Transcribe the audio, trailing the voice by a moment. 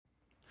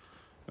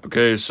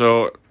Okay,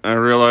 so I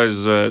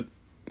realize that,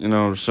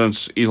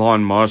 since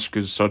Elon Musk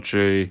is such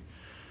a,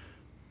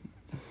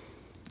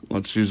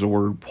 let's use the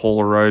word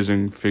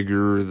polarizing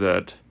figure,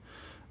 that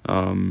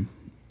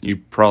you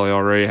probably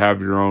already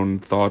have your own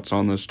thoughts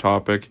on this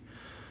topic.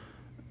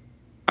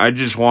 I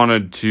just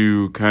wanted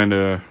to kind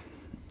of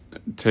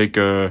take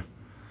a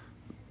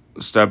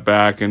step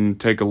back and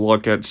take a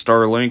look at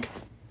Starlink.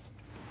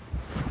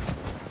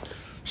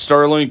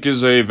 Starlink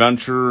is a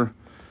venture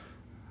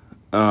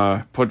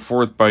put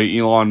forth by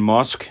Elon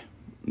Musk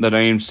that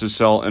aims to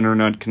sell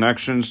internet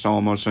connections to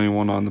almost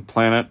anyone on the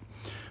planet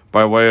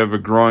by way of a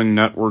growing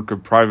network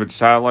of private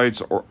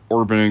satellites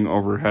orbiting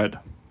overhead.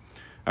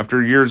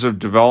 After years of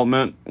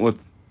development with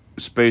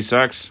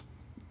SpaceX,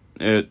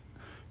 it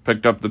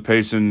picked up the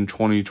pace in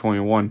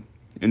 2021.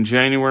 In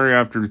January,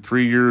 after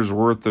 3 years'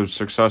 worth of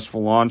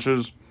successful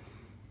launches,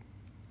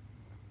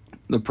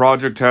 the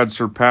project had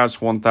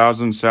surpassed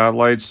 1,000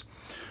 satellites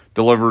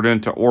delivered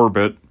into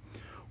orbit.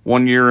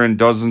 1 year and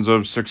dozens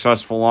of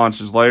successful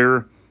launches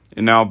later,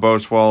 it now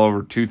boasts well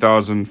over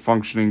 2,000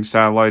 functioning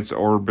satellites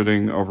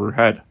orbiting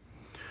overhead.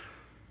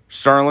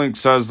 Starlink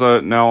says that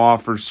it now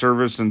offers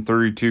service in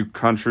 32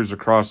 countries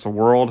across the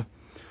world,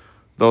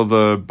 though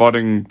the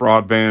budding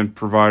broadband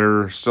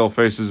provider still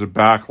faces a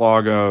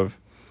backlog of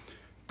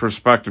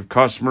prospective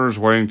customers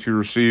waiting to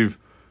receive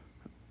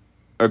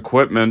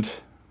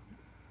equipment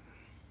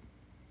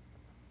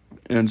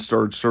and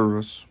start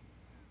service.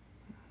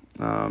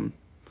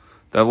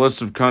 That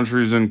list of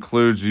countries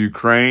includes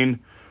Ukraine,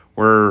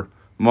 where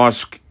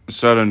Musk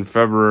said in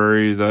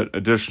February that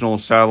additional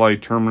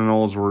satellite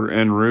terminals were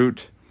en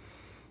route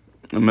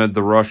amid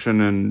the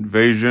Russian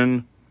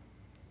invasion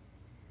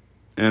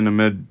and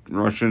amid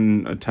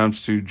Russian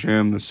attempts to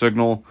jam the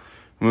signal,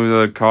 a move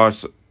that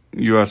cost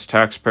U.S.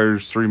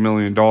 taxpayers $3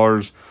 million,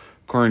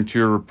 according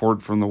to a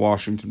report from the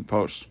Washington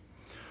Post.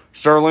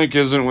 Starlink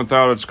isn't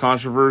without its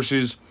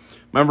controversies.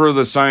 Members of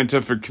the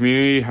scientific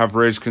community have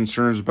raised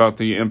concerns about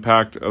the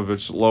impact of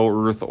its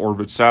low Earth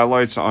orbit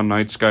satellites on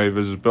night sky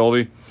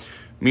visibility.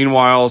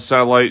 Meanwhile,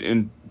 satellite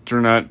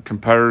internet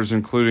competitors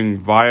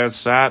including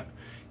Viasat,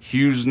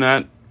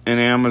 HughesNet, and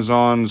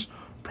Amazon's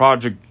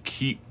Project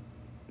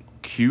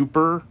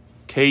Kuiper,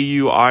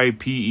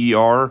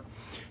 Kuiper,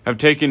 have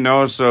taken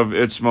notice of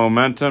its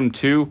momentum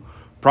too,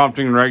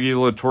 prompting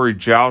regulatory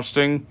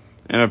jousting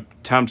and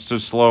attempts to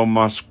slow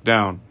Musk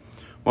down.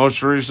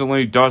 Most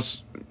recently,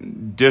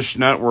 Dish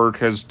Network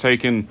has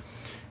taken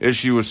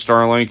issue with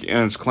Starlink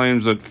and its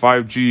claims that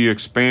 5G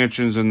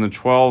expansions in the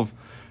 12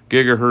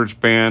 gigahertz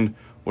band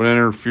would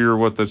interfere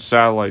with its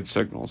satellite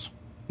signals.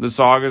 This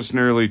August,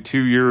 nearly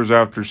 2 years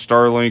after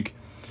Starlink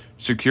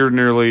secured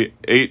nearly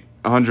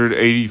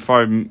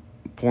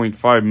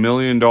 $885.5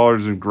 million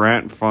in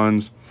grant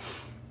funds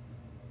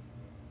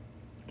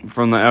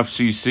from the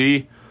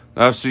FCC,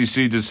 the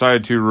FCC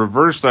decided to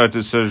reverse that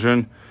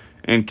decision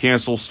and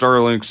cancel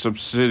Starlink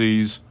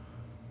subsidies,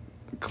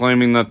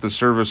 claiming that the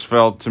service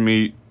failed to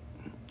meet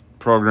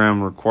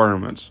program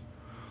requirements.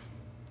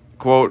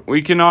 Quote,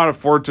 "We cannot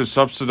afford to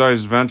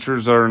subsidize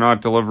ventures that are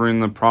not delivering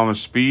the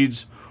promised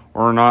speeds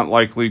or are not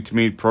likely to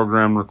meet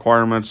program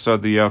requirements,"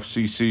 said the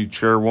FCC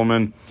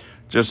chairwoman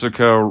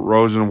Jessica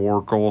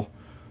Rosenworcel,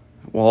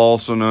 while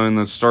also knowing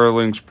that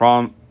Starlink's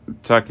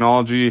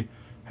technology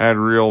had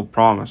real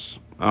promise.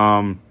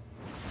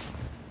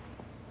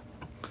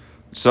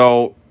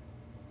 So,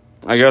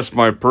 I guess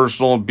my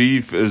personal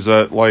beef is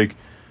that,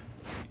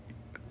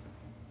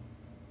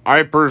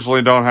 I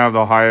personally don't have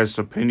the highest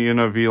opinion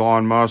of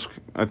Elon Musk.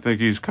 I think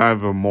he's kind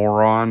of a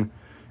moron.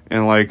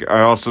 And,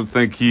 I also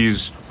think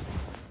he's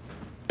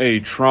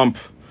a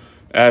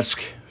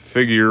Trump-esque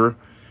figure.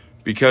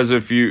 Because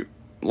if you,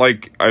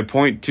 I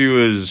point to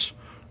his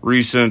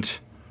recent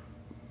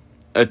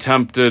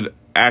attempted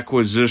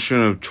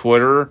acquisition of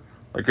Twitter.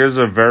 It was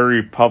a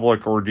very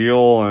public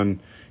ordeal. And,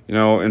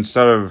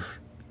 instead of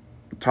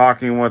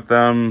talking with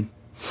them,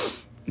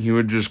 he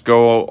would just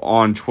go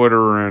on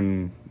Twitter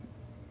and,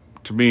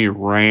 to me,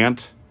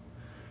 rant,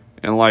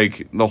 and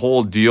the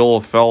whole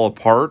deal fell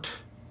apart,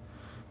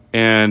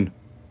 and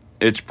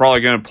it's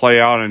probably going to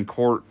play out in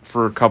court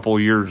for a couple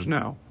years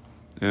now.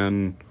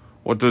 And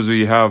what does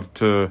he have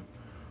to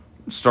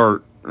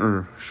start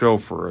or show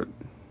for it?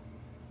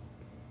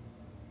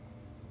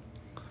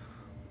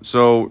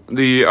 So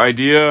the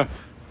idea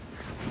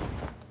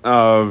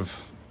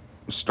of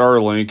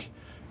Starlink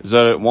is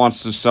that it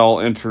wants to sell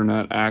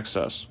internet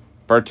access,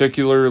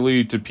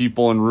 particularly to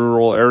people in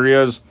rural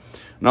areas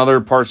and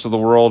other parts of the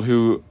world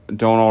who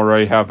don't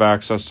already have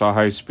access to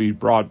high-speed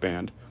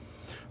broadband.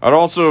 I'd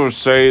also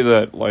say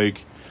that,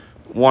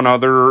 one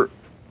other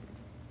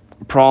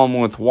problem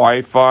with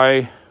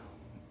Wi-Fi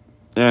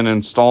and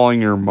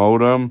installing your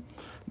modem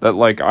that,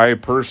 I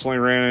personally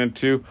ran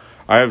into,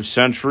 I have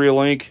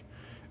CenturyLink,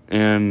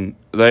 and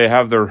they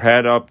have their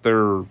head up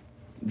their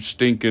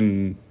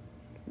stinking,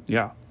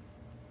 yeah.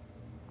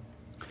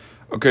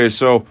 Okay,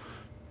 so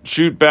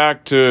shoot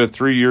back to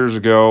 3 years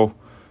ago,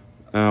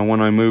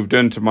 when I moved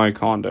into my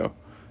condo.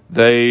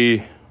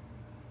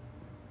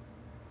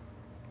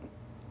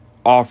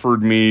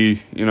 offered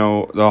me,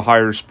 the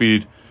higher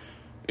speed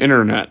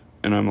internet.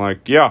 And I'm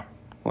like, yeah,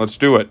 let's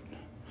do it.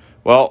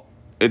 Well,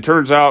 it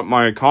turns out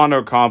my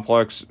condo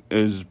complex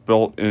is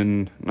built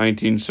in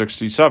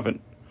 1967.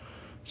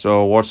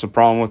 So what's the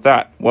problem with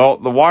that? Well,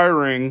 the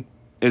wiring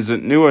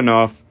isn't new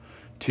enough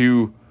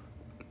to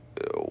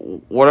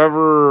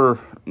whatever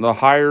the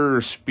higher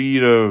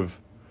speed of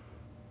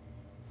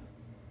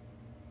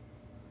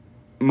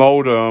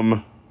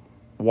modem,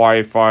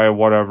 Wi-Fi,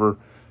 whatever,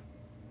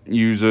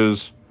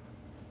 uses.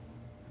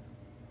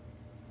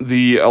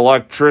 The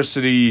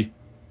electricity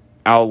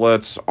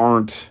outlets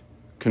aren't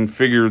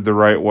configured the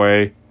right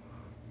way.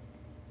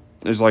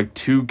 There's like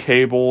 2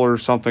 cable or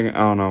something. I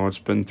don't know. It's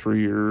been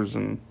 3 years,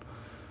 and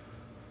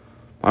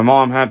my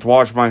mom had to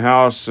watch my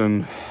house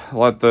and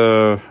let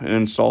the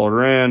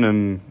installer in,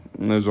 and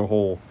there's a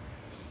whole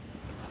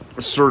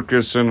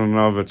circus in and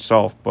of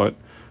itself. But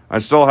I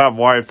still have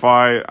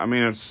Wi-Fi. I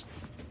mean, it's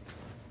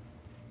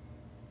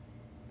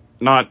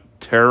not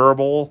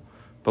terrible,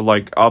 but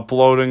like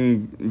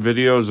uploading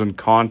videos and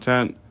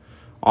content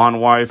on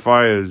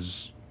Wi-Fi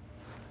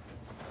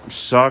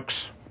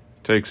sucks.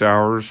 Takes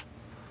hours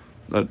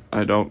that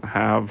I don't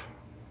have.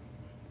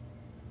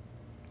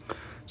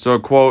 So,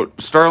 quote,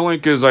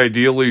 Starlink is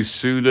ideally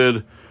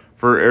suited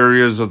for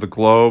areas of the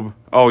globe.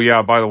 Oh,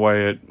 yeah, by the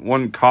way, it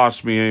wouldn't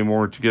cost me any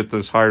more to get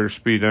this higher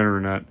speed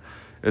internet.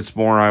 It's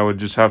more I would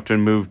just have to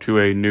move to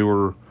a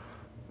newer,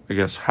 I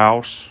guess,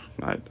 house.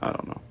 I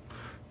don't know.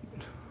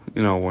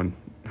 When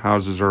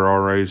houses are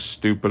already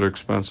stupid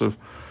expensive.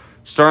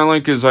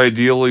 Starlink is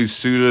ideally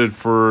suited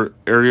for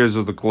areas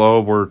of the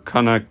globe where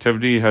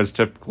connectivity has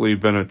typically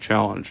been a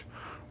challenge,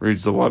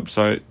 reads the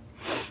website.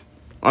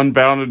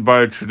 Unbounded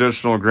by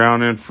traditional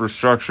ground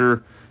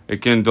infrastructure,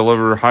 it can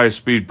deliver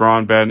high-speed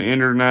broadband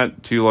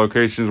internet to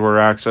locations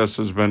where access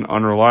has been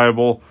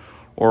unreliable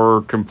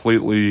or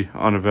completely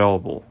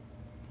unavailable.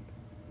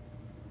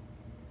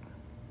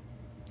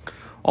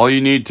 All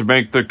you need to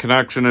make the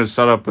connection is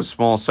set up a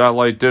small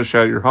satellite dish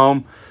at your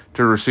home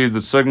to receive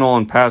the signal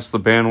and pass the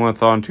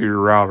bandwidth onto your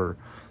router.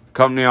 The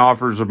company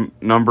offers a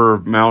number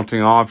of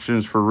mounting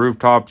options for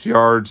rooftops,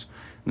 yards,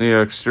 and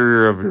the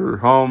exterior of your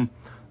home.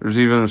 There's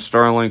even a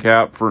Starlink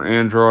app for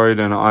Android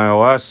and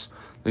iOS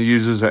that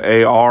uses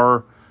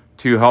AR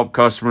to help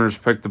customers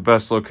pick the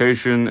best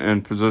location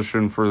and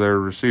position for their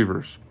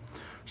receivers.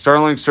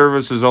 Starlink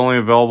service is only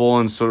available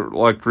in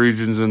select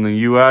regions in the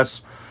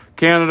U.S.,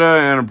 Canada,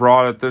 and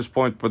abroad at this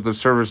point, but the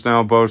service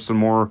now boasts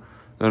more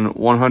than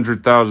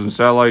 100,000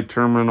 satellite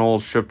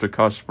terminals shipped to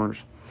customers.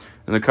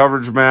 And the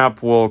coverage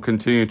map will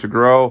continue to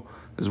grow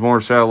as more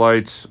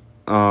satellites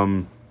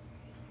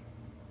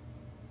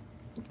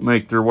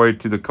make their way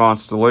to the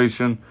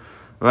constellation.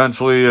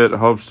 Eventually, it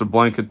hopes to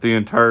blanket the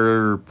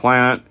entire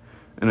planet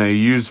in a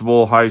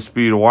usable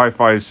high-speed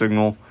Wi-Fi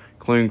signal,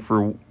 including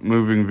for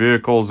moving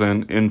vehicles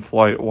and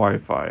in-flight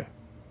Wi-Fi.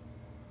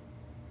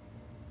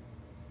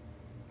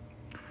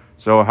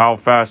 So how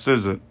fast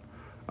is it?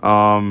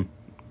 During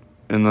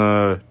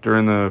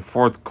the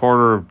fourth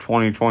quarter of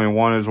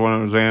 2021 is when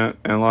it was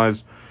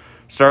analyzed.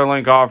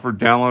 Starlink offered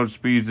download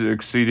speeds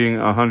exceeding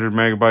 100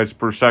 megabytes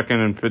per second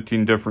in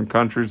 15 different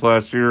countries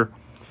last year,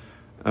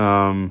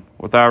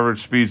 with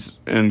average speeds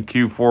in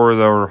Q4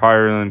 that were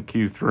higher than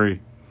Q3.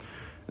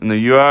 In the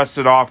U.S.,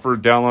 it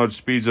offered download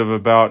speeds of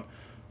about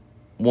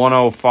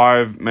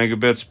 105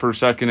 megabits per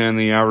second and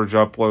the average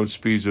upload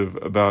speeds of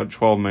about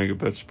 12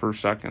 megabits per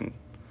second,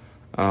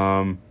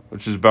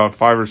 which is about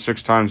 5 or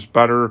 6 times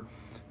better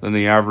than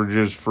the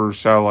averages for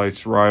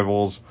satellites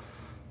rivals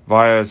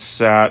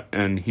Viasat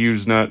and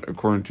HughesNet,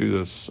 according to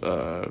this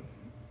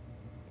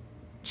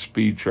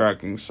speed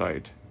tracking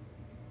site.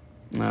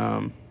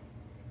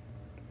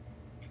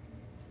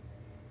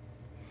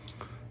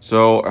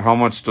 So how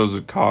much does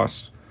it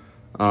cost?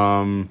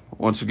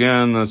 Once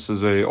again, this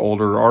is a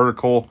older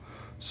article,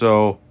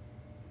 so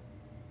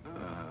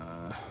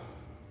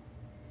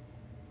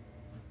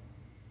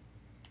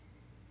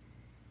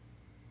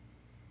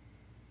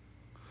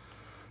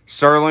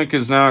Starlink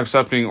is now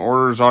accepting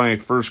orders on a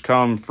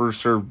first-come,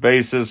 first-served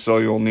basis, so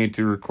you'll need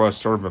to request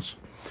service.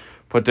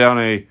 Put down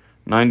a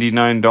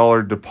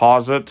 $99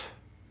 deposit,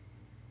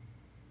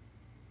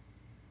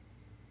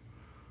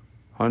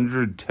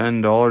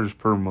 $110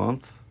 per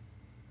month.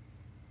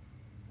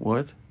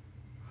 What?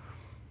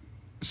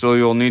 So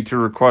you'll need to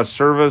request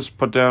service,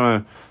 put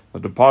down a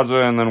deposit,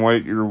 and then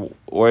wait your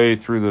way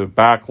through the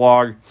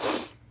backlog.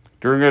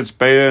 During its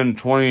beta in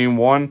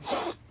 2021,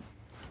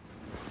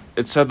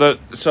 it said that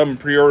some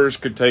pre-orders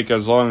could take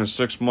as long as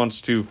 6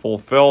 months to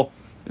fulfill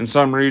in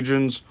some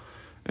regions,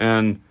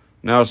 and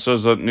now it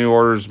says that new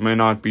orders may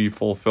not be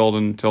fulfilled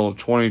until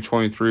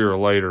 2023 or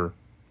later.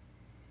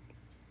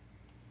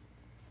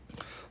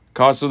 The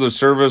cost of the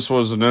service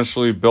was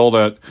initially billed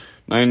at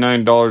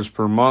 $99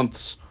 per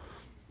month,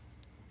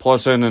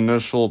 plus an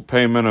initial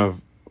payment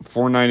of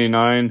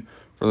 $499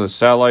 for the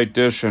satellite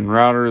dish and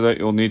router that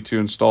you'll need to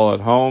install at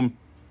home.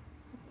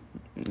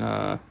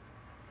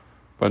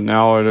 But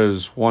now it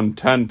is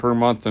 $110 per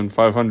month and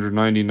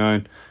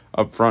 $599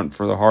 upfront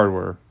for the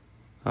hardware.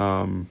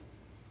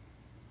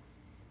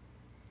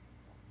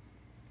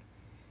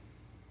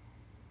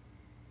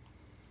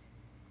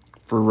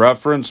 for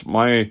reference,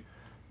 I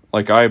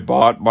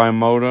bought my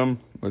modem,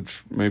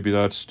 which maybe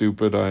that's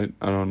stupid. I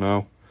don't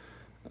know.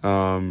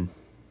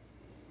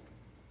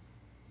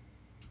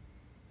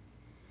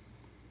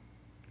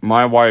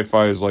 My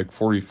Wi-Fi is like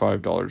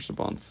 $45 a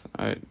month.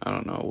 I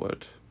don't know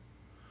what.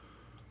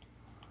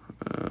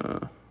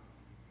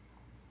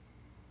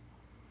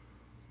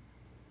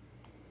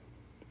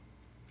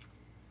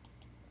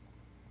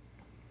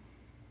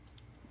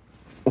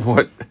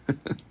 What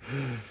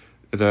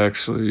it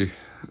actually,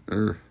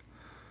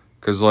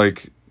 because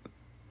like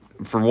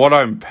for what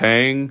I'm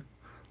paying,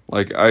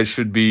 like I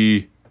should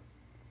be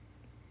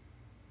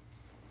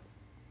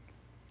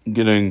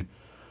getting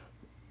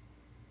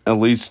at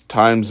least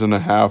times and a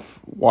half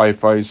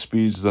Wi-Fi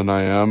speeds than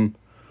I am.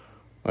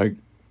 Like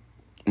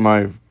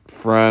my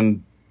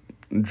friend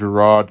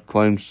Gerard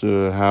claims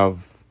to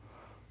have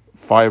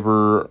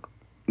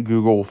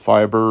Google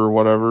Fiber or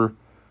whatever,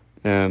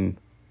 and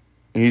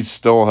he's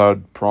still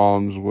had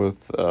problems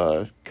with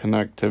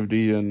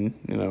connectivity and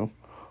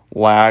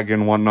lag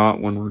and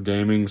whatnot when we're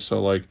gaming.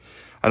 So like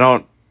I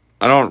don't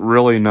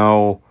really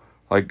know,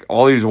 like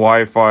all these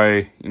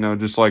Wi-Fi,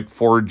 just like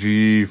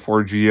 4G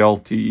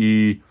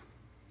LTE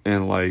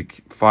and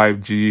like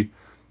 5G,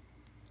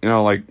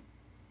 like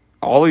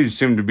all these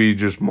seem to be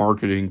just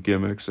marketing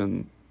gimmicks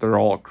and they're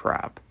all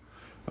crap.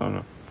 I don't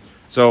know.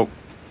 So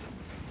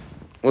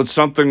with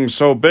something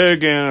so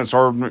big and it's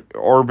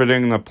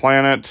orbiting the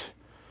planet,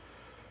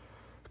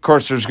 of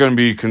course there's going to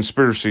be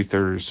conspiracy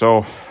theories.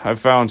 So I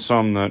found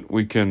some that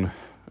we can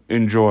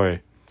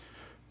enjoy.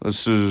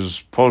 This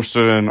is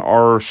posted in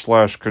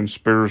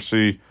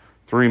r/conspiracy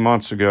 3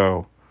 months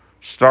ago.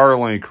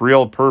 Starlink,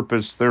 real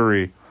purpose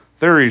theory.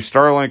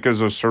 Starlink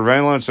is a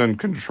surveillance and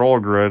control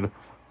grid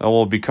that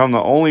will become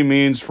the only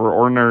means for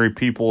ordinary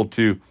people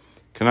to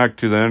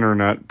connect to the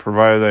internet,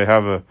 provided they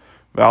have a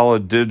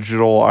valid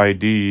digital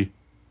ID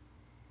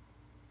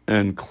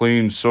and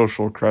clean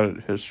social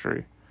credit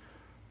history.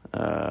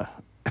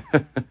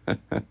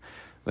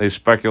 They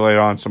speculate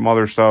on some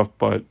other stuff,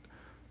 but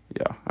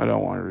yeah, I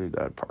don't want to read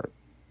that part.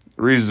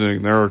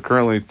 Reasoning: there are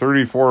currently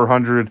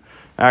 3,400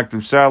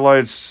 active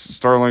satellites.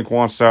 Starlink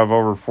wants to have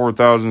over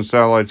 4,000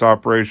 satellites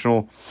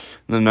operational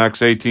in the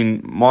next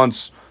 18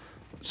 months.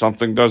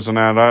 Something doesn't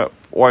add up.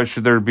 Why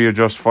should there be a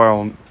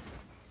justifiable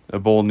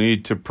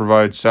need to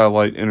provide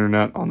satellite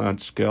internet on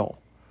that scale?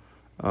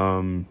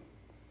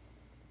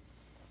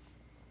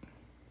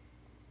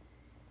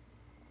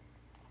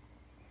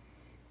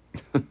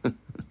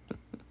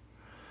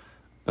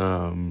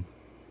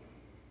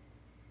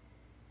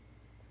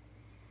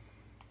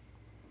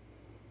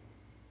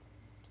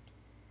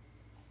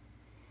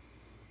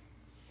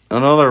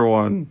 Another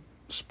one,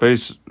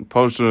 space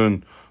posted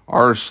in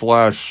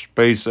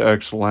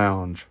r/SpaceX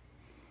Lounge.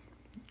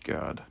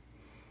 God.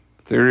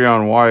 Theory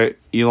on why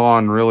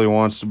Elon really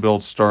wants to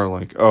build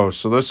Starlink. Oh,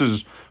 so this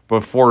is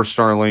before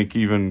Starlink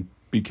even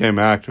became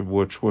active,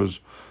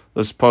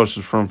 this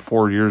posted from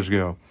 4 years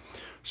ago.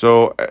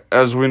 So,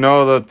 as we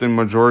know that the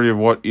majority of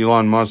what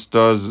Elon Musk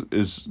does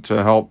is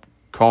to help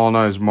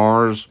colonize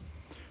Mars,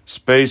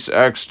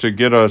 SpaceX to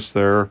get us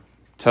there,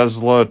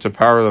 Tesla to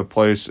power the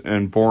place,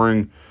 and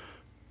Boring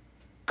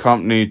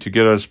Company to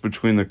get us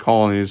between the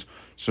colonies.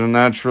 So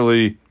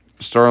naturally,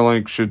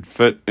 Starlink should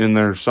fit in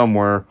there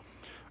somewhere.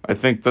 I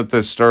think that the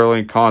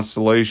Starlink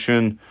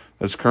constellation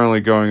that's currently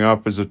going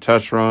up is a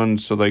test run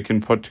so they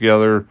can put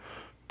together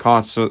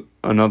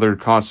another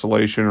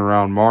constellation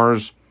around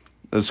Mars.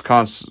 This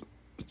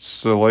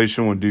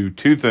constellation would do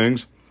two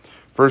things.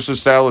 First,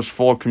 establish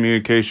full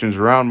communications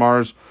around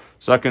Mars.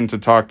 Second, to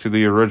talk to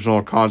the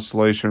original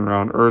constellation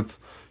around Earth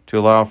to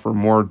allow for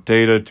more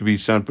data to be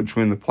sent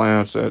between the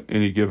planets at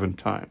any given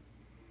time.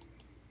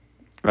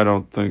 I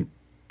don't think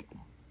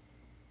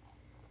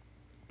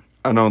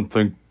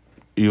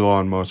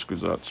Elon Musk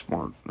is that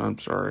smart. I'm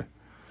sorry.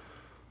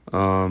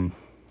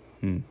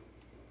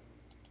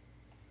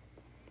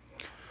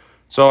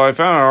 So I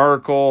found an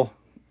article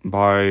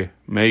by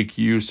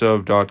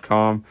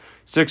makeuseof.com.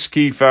 6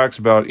 key facts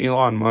about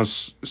Elon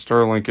Musk's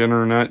Starlink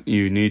internet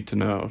you need to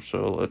know.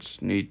 So let's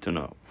need to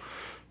know.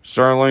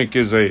 Starlink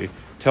is a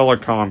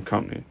telecom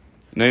company.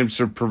 It aims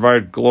to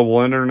provide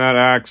global internet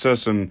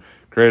access and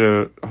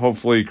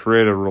hopefully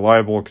create a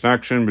reliable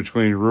connection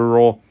between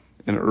rural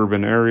and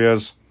urban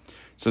areas.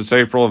 Since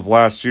April of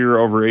last year,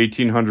 over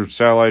 1,800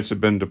 satellites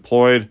have been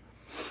deployed.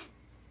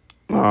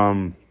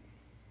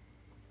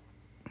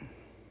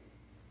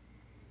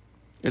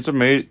 It's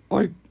amazing.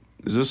 Like,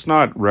 is this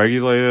not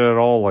regulated at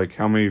all? Like,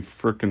 how many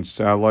freaking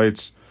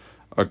satellites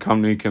a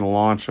company can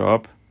launch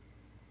up?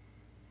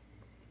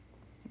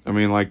 I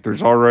mean, like,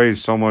 there's already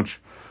so much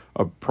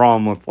a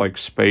problem with, like,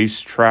 space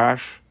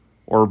trash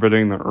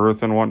orbiting the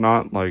Earth and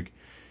whatnot. Like,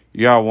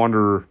 you gotta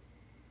wonder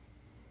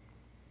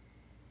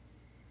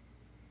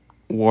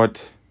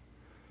what...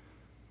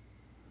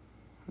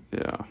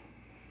 Yeah.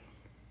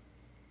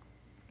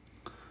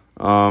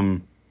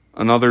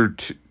 Another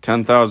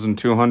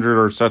 10,200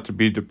 are set to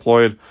be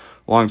deployed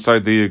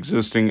alongside the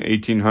existing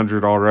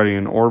 1,800 already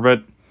in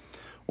orbit.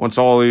 Once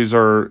all these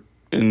are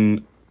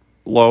in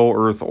low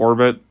Earth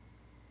orbit,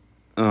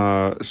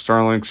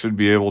 Starlink should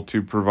be able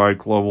to provide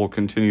global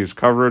continuous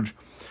coverage,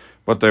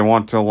 but they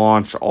want to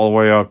launch all the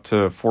way up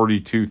to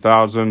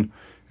 42,000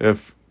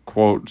 if,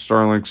 quote,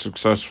 Starlink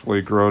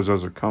successfully grows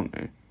as a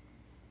company.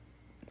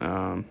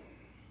 It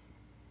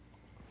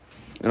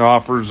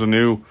offers a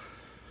new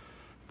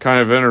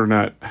kind of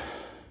internet.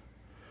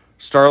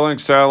 Starlink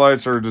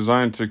satellites are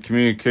designed to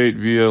communicate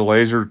via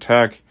laser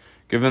tech.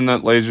 Given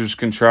that lasers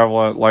can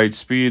travel at light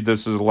speed,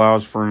 this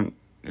allows for an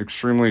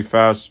extremely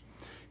fast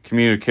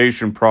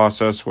communication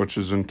process, which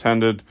is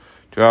intended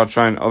to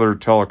outshine other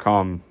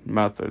telecom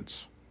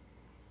methods.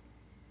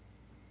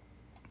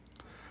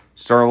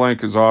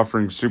 Starlink is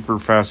offering super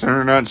fast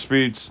internet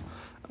speeds.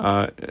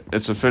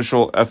 Its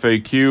official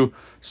FAQ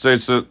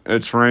states that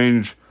its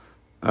range,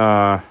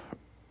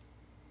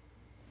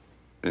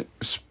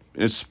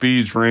 its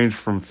speeds range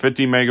from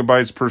 50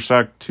 megabytes per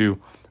sec to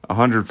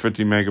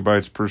 150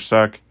 megabytes per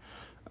sec.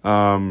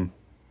 With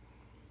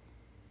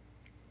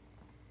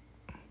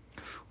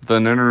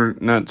an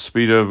internet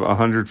speed of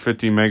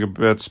 150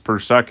 megabits per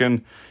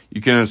second, you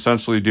can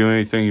essentially do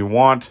anything you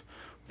want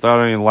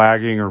without any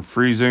lagging or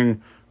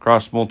freezing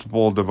across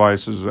multiple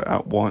devices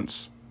at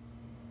once.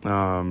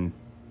 SpaceX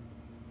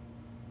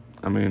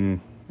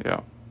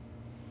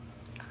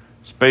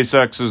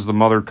is the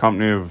mother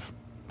company of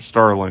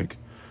Starlink.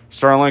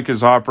 Starlink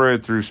is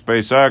operated through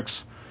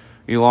SpaceX,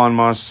 Elon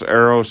Musk's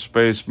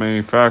aerospace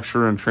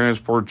manufacturer and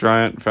transport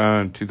giant,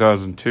 founded in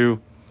 2002,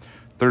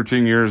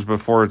 13 years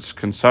before its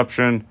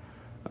conception.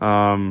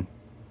 It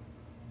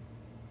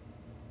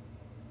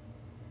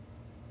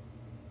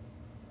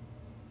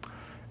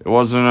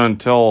wasn't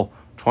until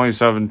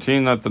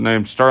 2017 that the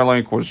name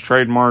Starlink was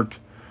trademarked,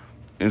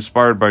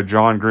 inspired by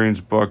John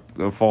Green's book,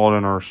 The Fault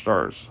in Our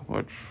Stars,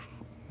 which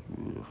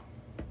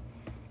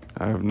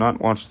I have not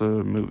watched the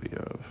movie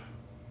of.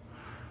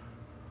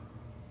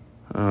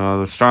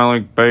 The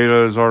Starlink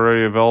beta is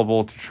already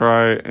available to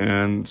try,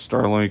 and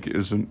Starlink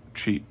isn't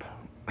cheap.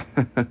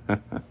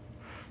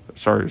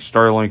 Sorry,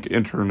 Starlink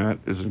internet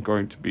isn't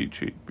going to be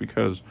cheap,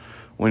 because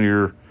when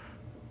you're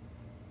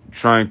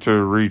trying to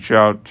reach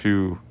out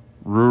to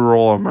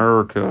rural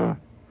America,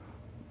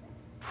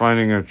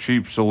 finding a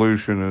cheap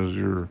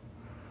solution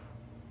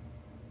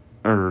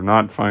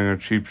not finding a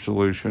cheap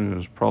solution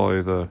is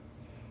probably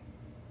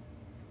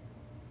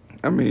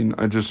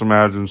I just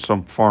imagine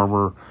some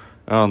farmer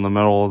out in the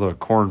middle of the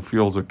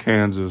cornfields of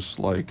Kansas,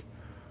 like,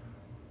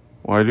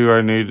 why do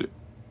I need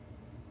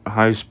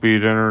high-speed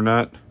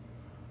internet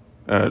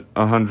at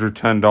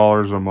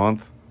 $110 a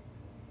month?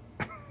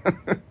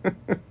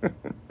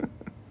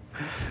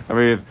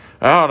 I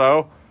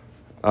don't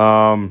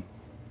know.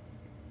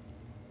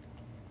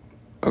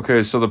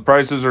 Okay, so the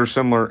prices are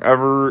similar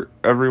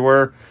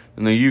everywhere.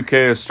 In the UK,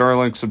 a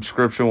Starlink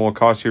subscription will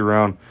cost you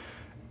around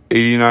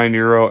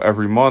 €89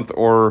 every month,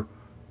 or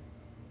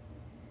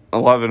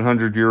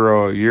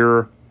 €1,100 a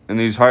year. And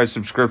these high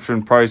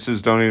subscription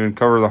prices don't even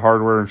cover the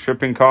hardware and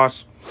shipping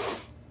costs.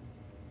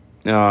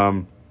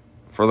 For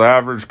the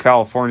average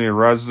California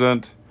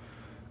resident,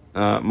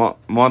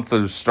 month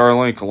of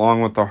Starlink,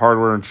 along with the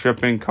hardware and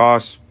shipping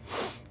costs,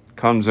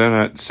 comes in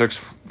at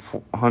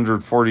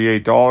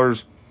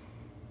 $648.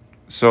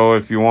 So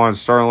if you want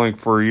Starlink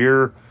for a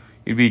year,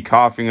 you'd be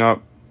coughing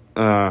up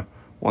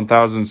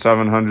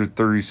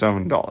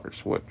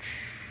 $1,737, which,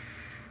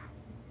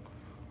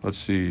 let's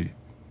see,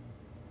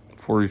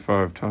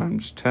 45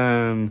 times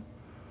 10,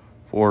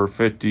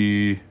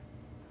 450,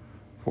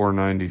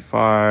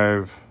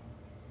 495,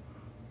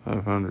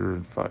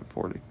 500,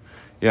 540.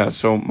 Yeah,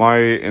 so my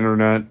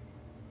internet,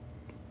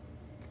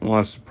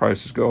 unless the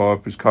prices go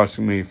up, is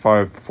costing me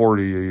 $540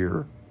 a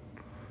year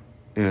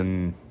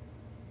in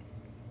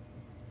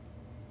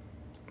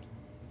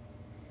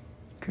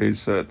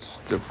case that's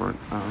different.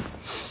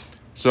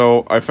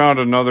 So I found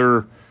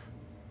another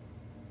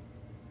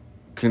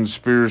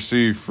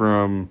conspiracy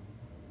from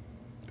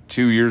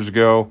 2 years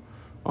ago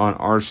on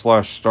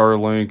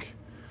r/Starlink.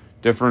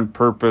 Different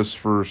purpose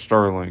for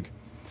Starlink.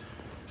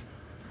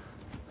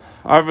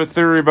 I have a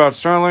theory about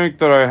Starlink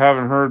that I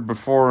haven't heard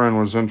before and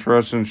was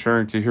interested in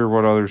sharing to hear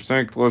what others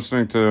think.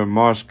 Listening to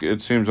Musk,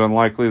 it seems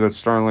unlikely that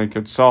Starlink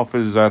itself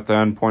is at the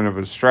end point of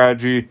his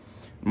strategy.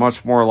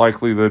 Much more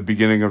likely the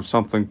beginning of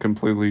something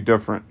completely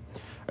different.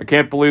 I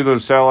can't believe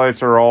those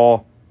satellites are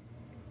all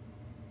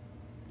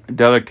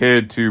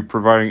dedicated to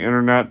providing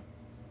internet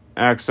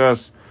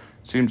access.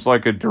 Seems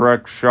like a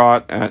direct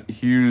shot at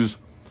Hughes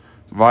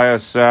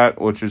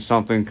Viasat, which is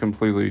something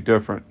completely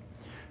different.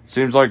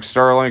 Seems like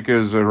Starlink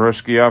is a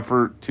risky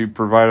effort to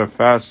provide a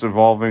fast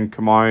evolving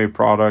commodity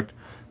product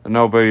that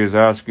nobody is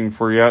asking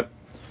for yet.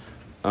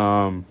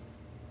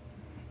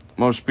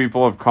 Most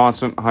people have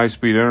constant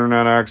high-speed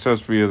internet access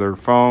via their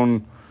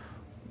phone.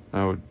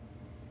 I would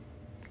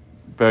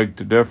beg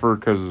to differ,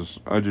 because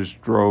I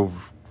just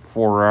drove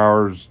 4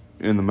 hours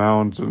in the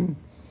mountains, and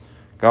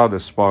God,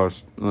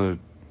 the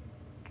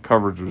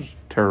coverage was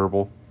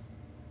terrible.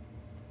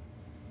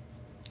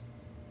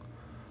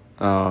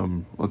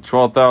 With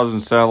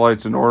 12,000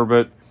 satellites in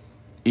orbit,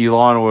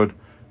 Elon would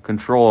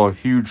control a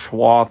huge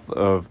swath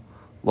of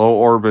low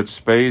orbit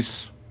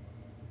space.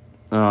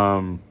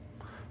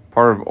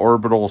 part of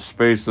orbital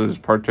space that is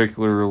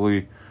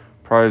particularly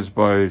prized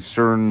by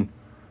certain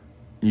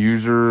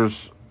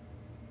users.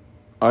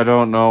 I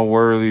don't know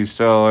where these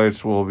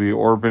satellites will be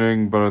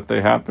orbiting, but if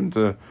they happen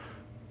to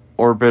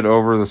orbit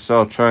over the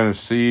South China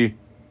Sea,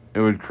 it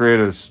would create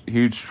a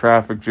huge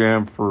traffic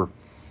jam for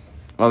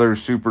other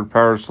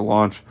superpowers to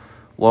launch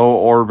low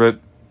orbit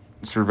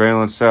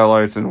surveillance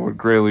satellites, and would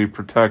greatly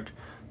protect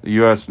the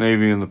U.S.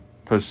 Navy in the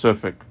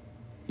Pacific.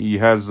 He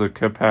has the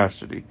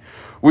capacity.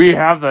 We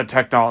have the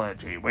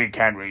technology. We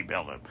can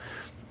rebuild it.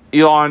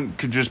 Elon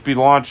could just be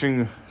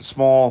launching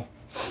small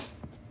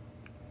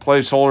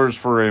placeholders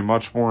for a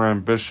much more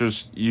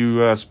ambitious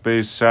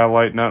U.S.-based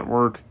satellite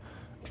network.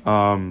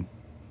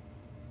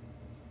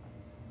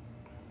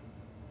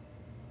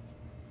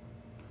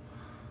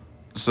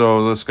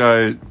 So this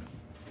guy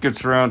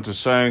gets around to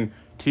saying,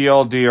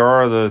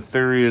 TLDR, the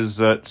theory is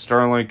that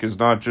Starlink is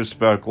not just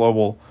about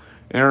global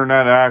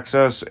internet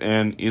access,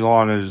 and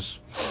Elon is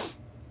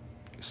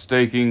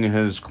staking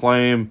his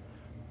claim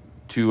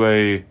to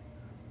a $1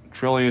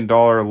 trillion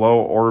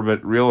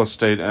low-orbit real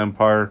estate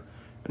empire,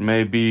 and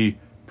may be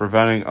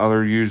preventing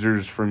other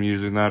users from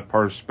using that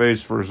part of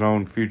space for his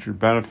own future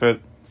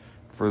benefit,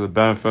 for the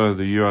benefit of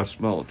the U.S.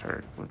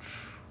 military, which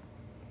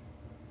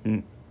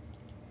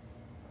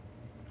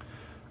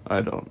I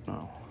don't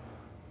know.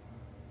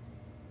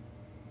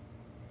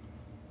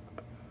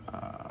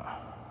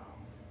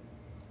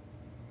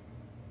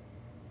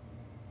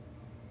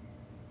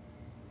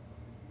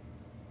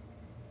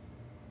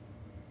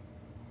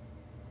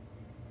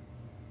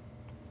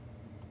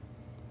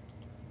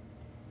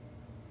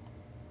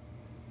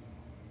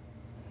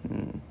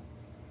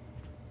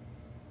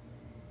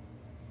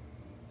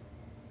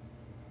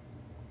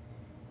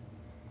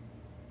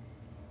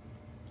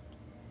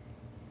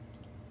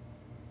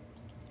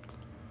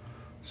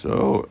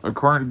 So,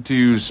 according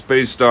to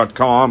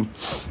space.com,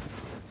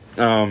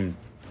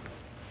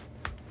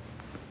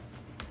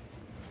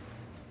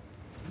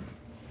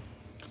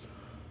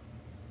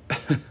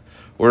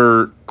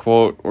 we're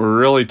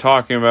really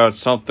talking about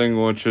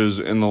something which is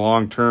in the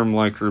long term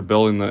like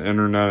rebuilding the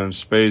internet in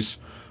space,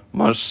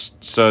 Musk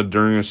said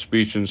during a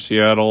speech in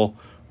Seattle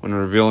when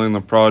revealing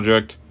the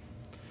project.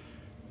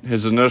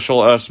 His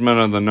initial estimate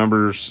of the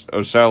numbers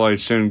of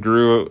satellites soon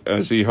grew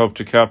as he hoped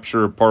to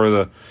capture a part of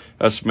the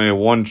estimated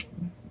 $1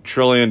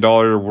 trillion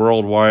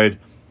worldwide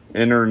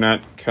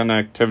internet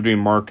connectivity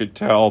market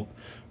to help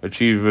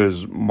achieve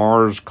his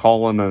Mars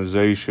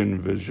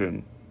colonization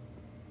vision.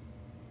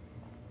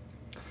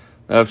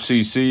 The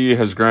FCC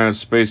has granted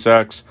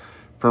SpaceX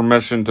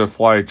permission to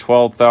fly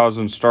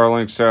 12,000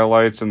 Starlink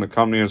satellites, and the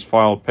company has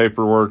filed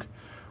paperwork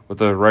with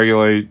the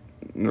regulator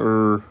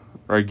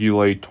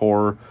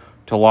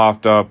to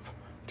loft up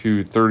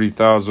to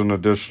 30,000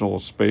 additional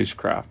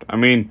spacecraft. I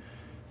mean,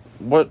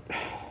 what's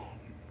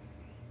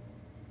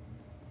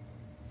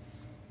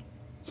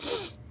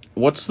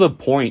the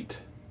point?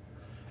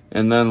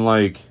 And then,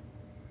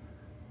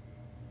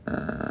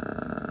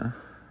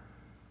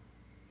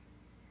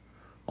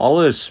 all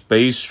this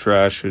space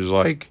trash is,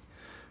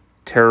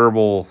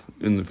 terrible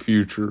in the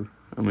future.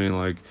 I mean,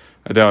 I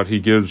doubt he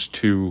gives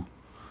two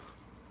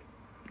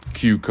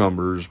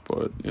cucumbers,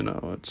 but,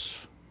 it's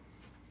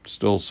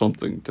still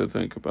something to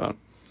think about.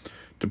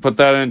 To put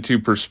that into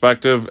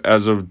perspective,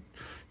 as of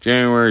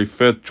January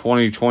 5th,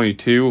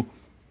 2022,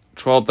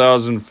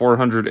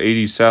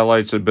 12,480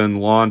 satellites have been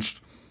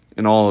launched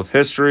in all of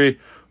history,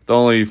 with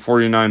only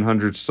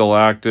 4,900 still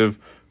active,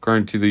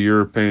 according to the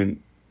European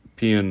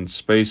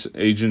Space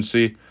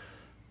Agency.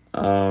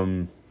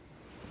 The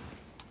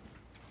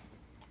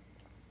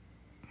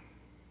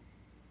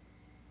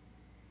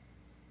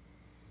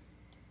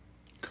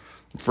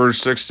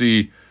first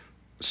 60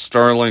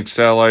 Starlink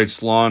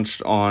satellites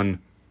launched on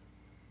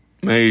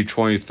May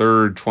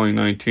 23rd,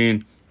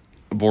 2019,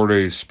 aboard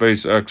a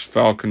SpaceX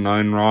Falcon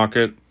 9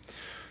 rocket.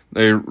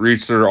 They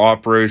reached their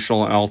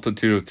operational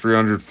altitude of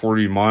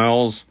 340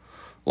 miles,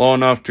 low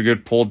enough to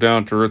get pulled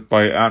down to Earth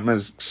by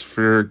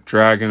atmospheric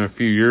drag in a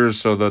few years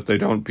so that they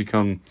don't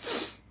become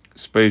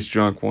space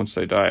junk once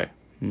they die.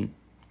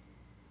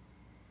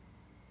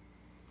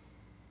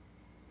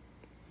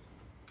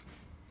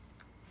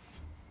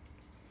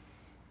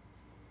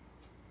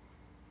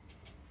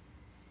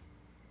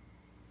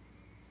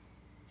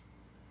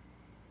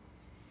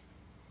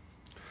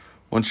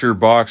 Once your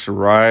box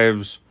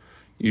arrives,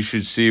 you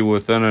should see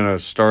within it a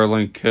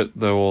Starlink kit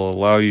that will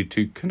allow you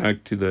to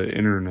connect to the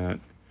internet.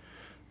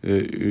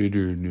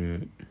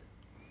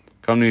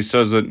 Company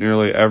says that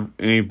nearly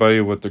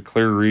anybody with the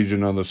clear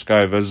region of the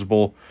sky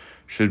visible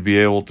should be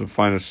able to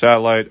find a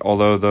satellite,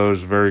 although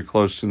those very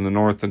close to the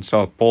North and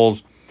South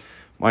Poles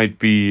might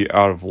be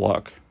out of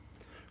luck.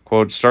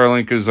 Quote,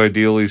 Starlink is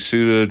ideally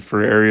suited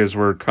for areas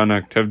where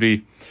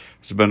connectivity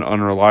has been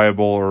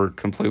unreliable or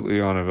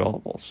completely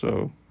unavailable.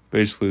 So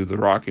basically the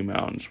Rocky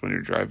Mountains when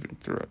you're driving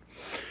through it.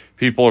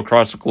 People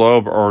across the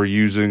globe are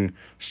using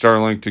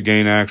Starlink to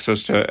gain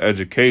access to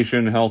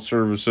education, health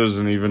services,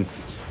 and even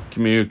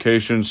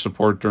communication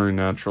support during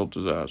natural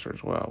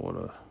disasters.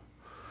 Wow,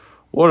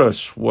 what a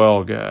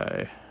swell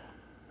guy.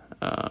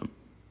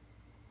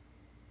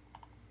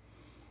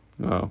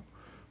 Oh.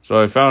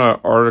 So I found an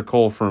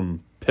article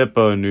from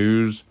Pippa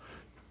News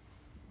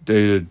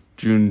dated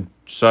June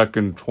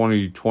 2nd,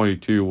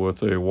 2022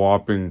 with a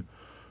whopping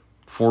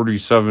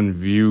 47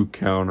 view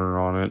counter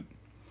on it.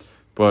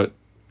 But,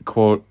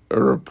 quote,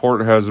 a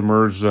report has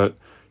emerged that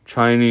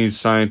Chinese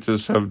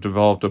scientists have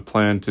developed a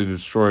plan to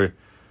destroy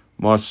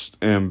Musk's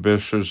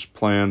ambitious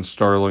planned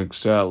Starlink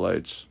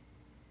satellites.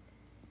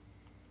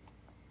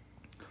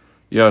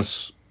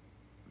 Yes,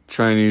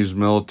 Chinese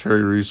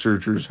military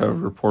researchers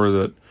have reported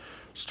that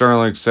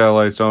Starlink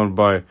satellites owned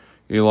by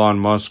Elon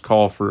Musk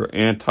call for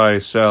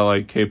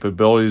anti-satellite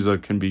capabilities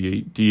that can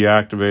be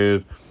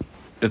deactivated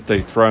if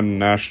they threaten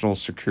national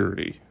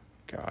security.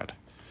 God.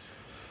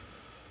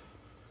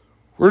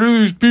 Where do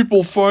these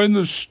people find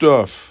this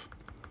stuff?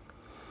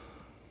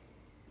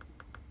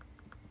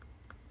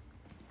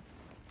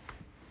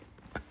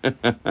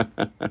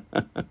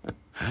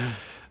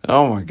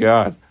 Oh my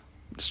God.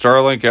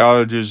 Starlink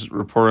outages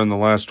reported in the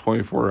last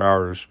 24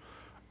 hours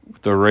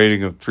with a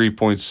rating of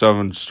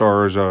 3.7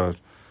 stars out of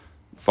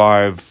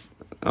 5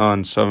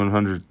 on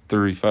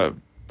 735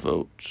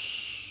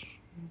 votes.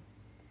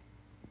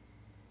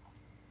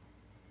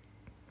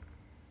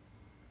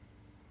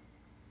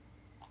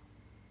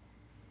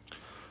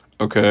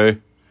 Okay.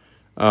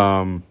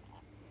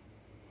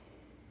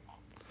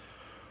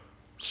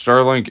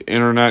 Starlink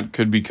internet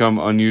could become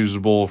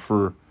unusable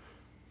for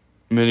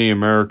many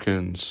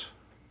Americans.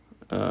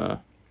 A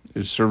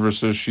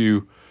service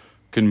issue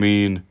can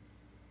mean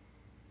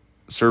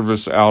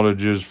service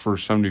outages for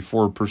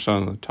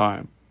 74% of the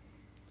time.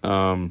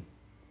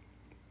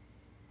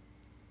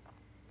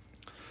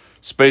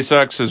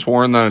 SpaceX has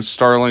warned that its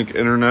Starlink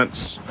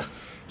internet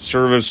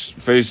service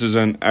faces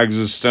an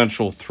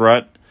existential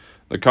threat.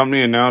 The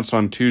company announced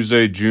on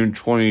Tuesday, June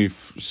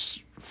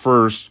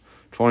 21st,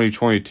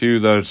 2022,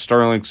 that its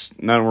Starlink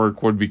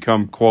network would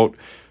become, quote,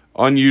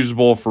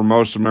 unusable for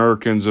most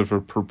Americans if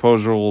a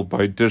proposal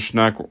by Dish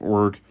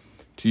Network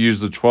to use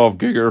the 12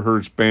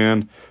 gigahertz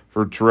band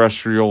for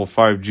terrestrial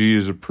 5G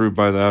is approved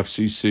by the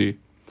FCC. It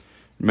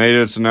made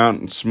its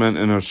announcement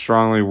in a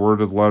strongly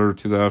worded letter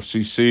to the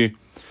FCC.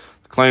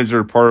 The claims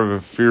are part of a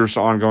fierce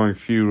ongoing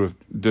feud with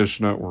Dish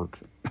Network.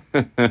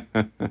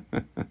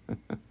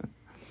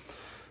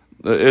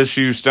 The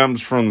issue stems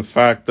from the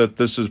fact that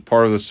this is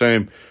part of the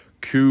same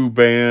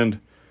Q-band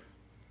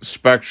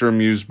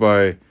spectrum used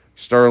by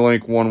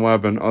Starlink,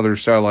 OneWeb, and other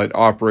satellite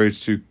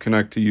operators to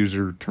connect to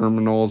user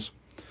terminals.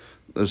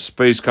 The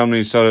space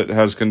company said it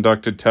has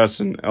conducted tests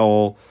in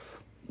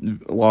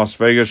Las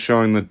Vegas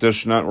showing that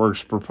Dish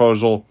Network's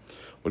proposal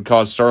would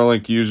cause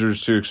Starlink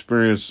users to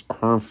experience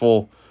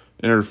harmful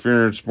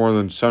interference more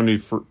than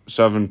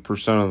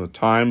 77% of the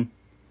time.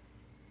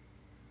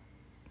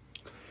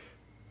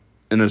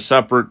 In a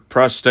separate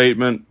press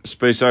statement,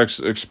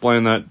 SpaceX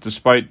explained that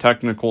despite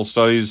technical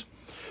studies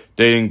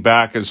dating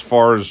back as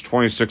far as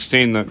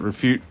 2016 that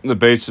refute the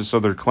basis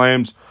of their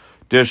claims,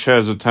 Dish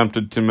has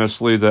attempted to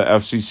mislead the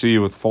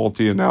FCC with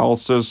faulty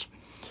analysis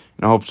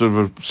in hopes of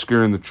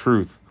obscuring the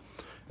truth.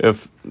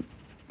 If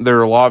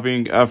their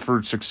lobbying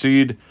efforts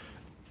succeed,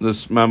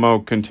 this memo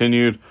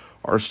continued,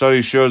 our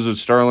study shows that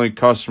Starlink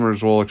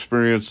customers will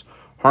experience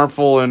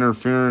harmful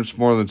interference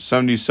more than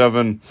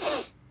 77%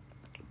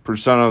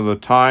 of the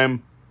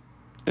time,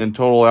 and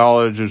total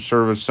outage of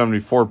service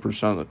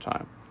 74% of the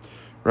time,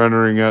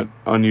 rendering it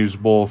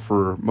unusable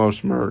for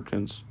most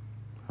Americans.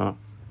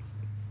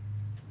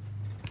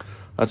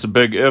 That's a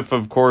big if,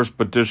 of course,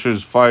 but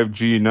Dish's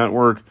 5G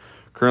network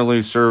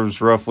currently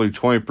serves roughly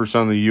 20%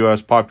 of the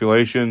U.S.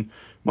 population.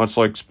 Much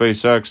like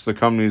SpaceX, the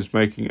company is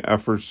making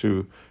efforts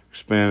to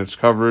expand its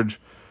coverage.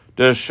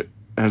 Dish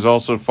has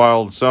also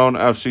filed its own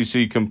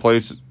FCC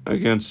complaints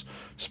against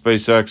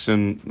SpaceX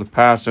in the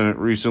past, and it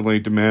recently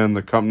demanded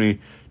the company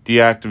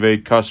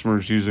deactivate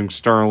customers using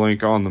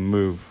Starlink on the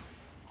move.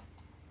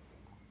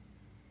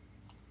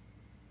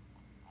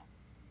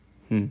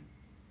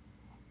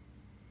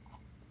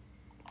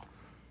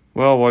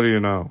 Well, what do you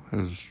know?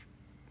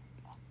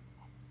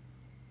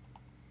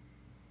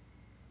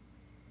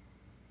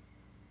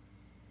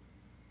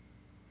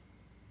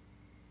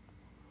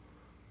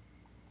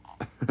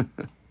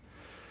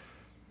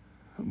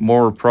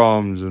 More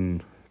problems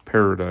in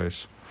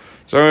paradise.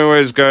 So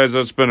anyways, guys,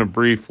 that's been a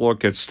brief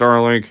look at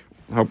Starlink.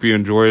 Hope you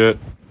enjoyed it.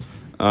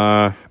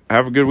 Have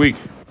a good week.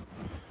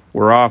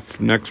 We're off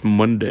next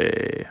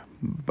Monday.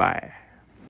 Bye.